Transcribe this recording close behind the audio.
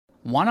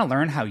Want to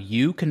learn how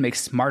you can make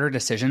smarter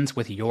decisions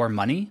with your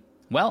money?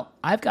 Well,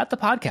 I've got the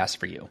podcast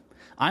for you.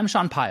 I'm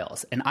Sean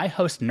Piles, and I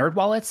host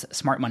NerdWallet's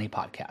Smart Money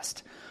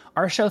Podcast.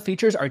 Our show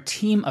features our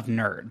team of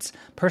nerds,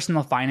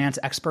 personal finance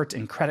experts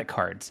in credit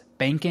cards,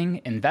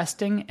 banking,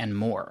 investing, and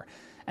more.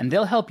 And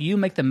they'll help you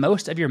make the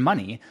most of your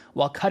money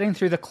while cutting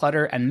through the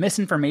clutter and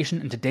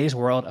misinformation in today's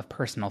world of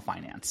personal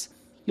finance.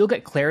 You'll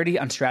get clarity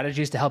on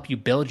strategies to help you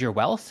build your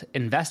wealth,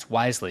 invest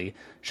wisely,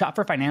 shop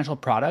for financial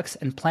products,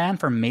 and plan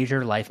for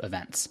major life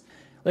events.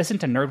 Listen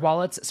to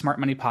NerdWallet's Smart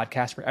Money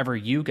Podcast wherever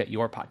you get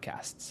your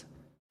podcasts.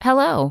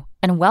 Hello,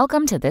 and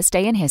welcome to This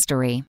Day in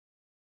History.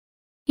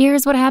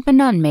 Here's what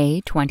happened on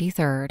May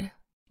 23rd.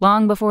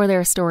 Long before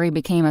their story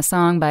became a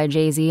song by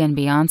Jay-Z and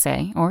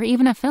Beyoncé, or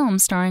even a film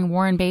starring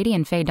Warren Beatty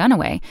and Faye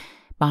Dunaway,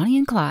 Bonnie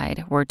and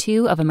Clyde were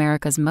two of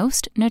America's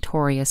most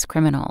notorious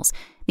criminals.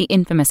 The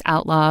infamous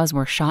outlaws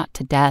were shot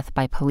to death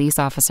by police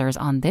officers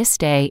on this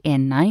day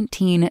in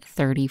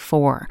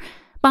 1934.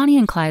 Bonnie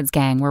and Clyde's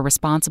gang were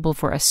responsible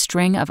for a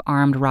string of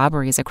armed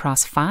robberies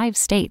across 5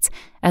 states,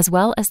 as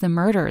well as the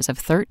murders of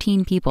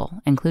 13 people,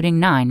 including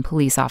 9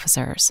 police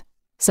officers.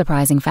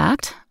 Surprising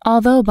fact,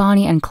 although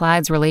Bonnie and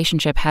Clyde's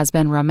relationship has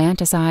been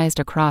romanticized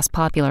across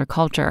popular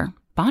culture,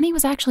 Bonnie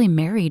was actually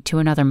married to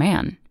another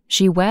man.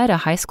 She wed a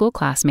high school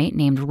classmate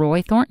named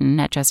Roy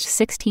Thornton at just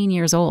 16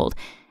 years old,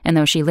 and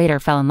though she later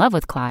fell in love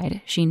with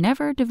Clyde, she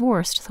never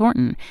divorced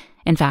Thornton.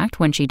 In fact,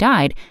 when she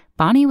died,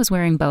 Bonnie was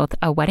wearing both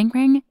a wedding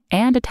ring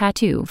and a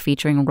tattoo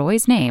featuring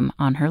Roy's name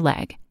on her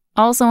leg.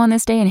 Also on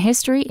this day in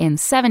history, in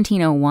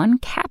 1701,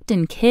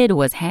 Captain Kidd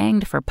was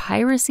hanged for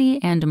piracy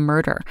and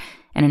murder,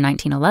 and in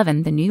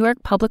 1911, the New York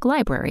Public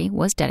Library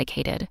was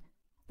dedicated.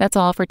 That's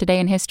all for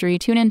today in history.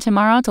 Tune in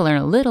tomorrow to learn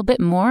a little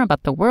bit more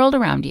about the world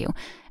around you.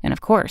 And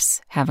of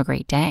course, have a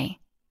great day.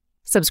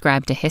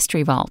 Subscribe to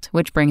History Vault,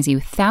 which brings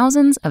you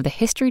thousands of the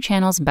History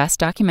Channel's best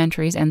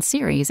documentaries and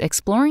series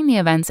exploring the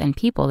events and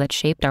people that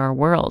shaped our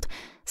world.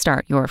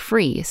 Start your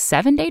free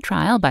 7-day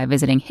trial by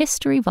visiting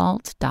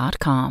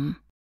historyvault.com.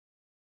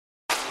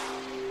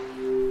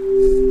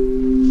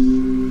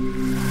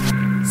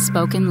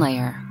 Spoken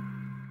Layer.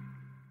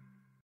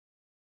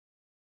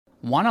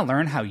 Want to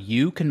learn how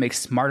you can make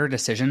smarter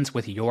decisions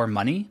with your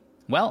money?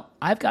 Well,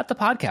 I've got the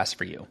podcast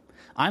for you.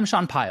 I'm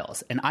Sean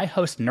Piles, and I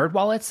host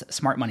NerdWallet's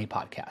Smart Money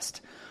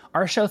Podcast.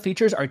 Our show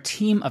features our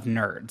team of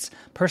nerds,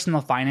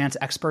 personal finance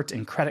experts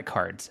in credit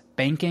cards,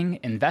 banking,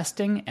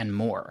 investing, and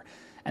more.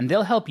 And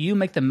they'll help you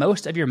make the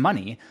most of your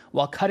money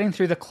while cutting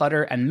through the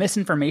clutter and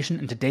misinformation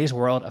in today's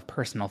world of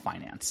personal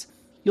finance.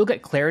 You'll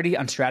get clarity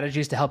on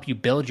strategies to help you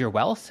build your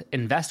wealth,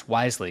 invest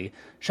wisely,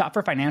 shop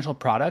for financial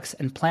products,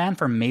 and plan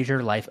for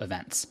major life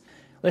events.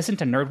 Listen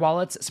to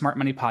NerdWallet's Smart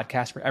Money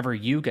Podcast wherever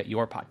you get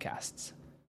your podcasts.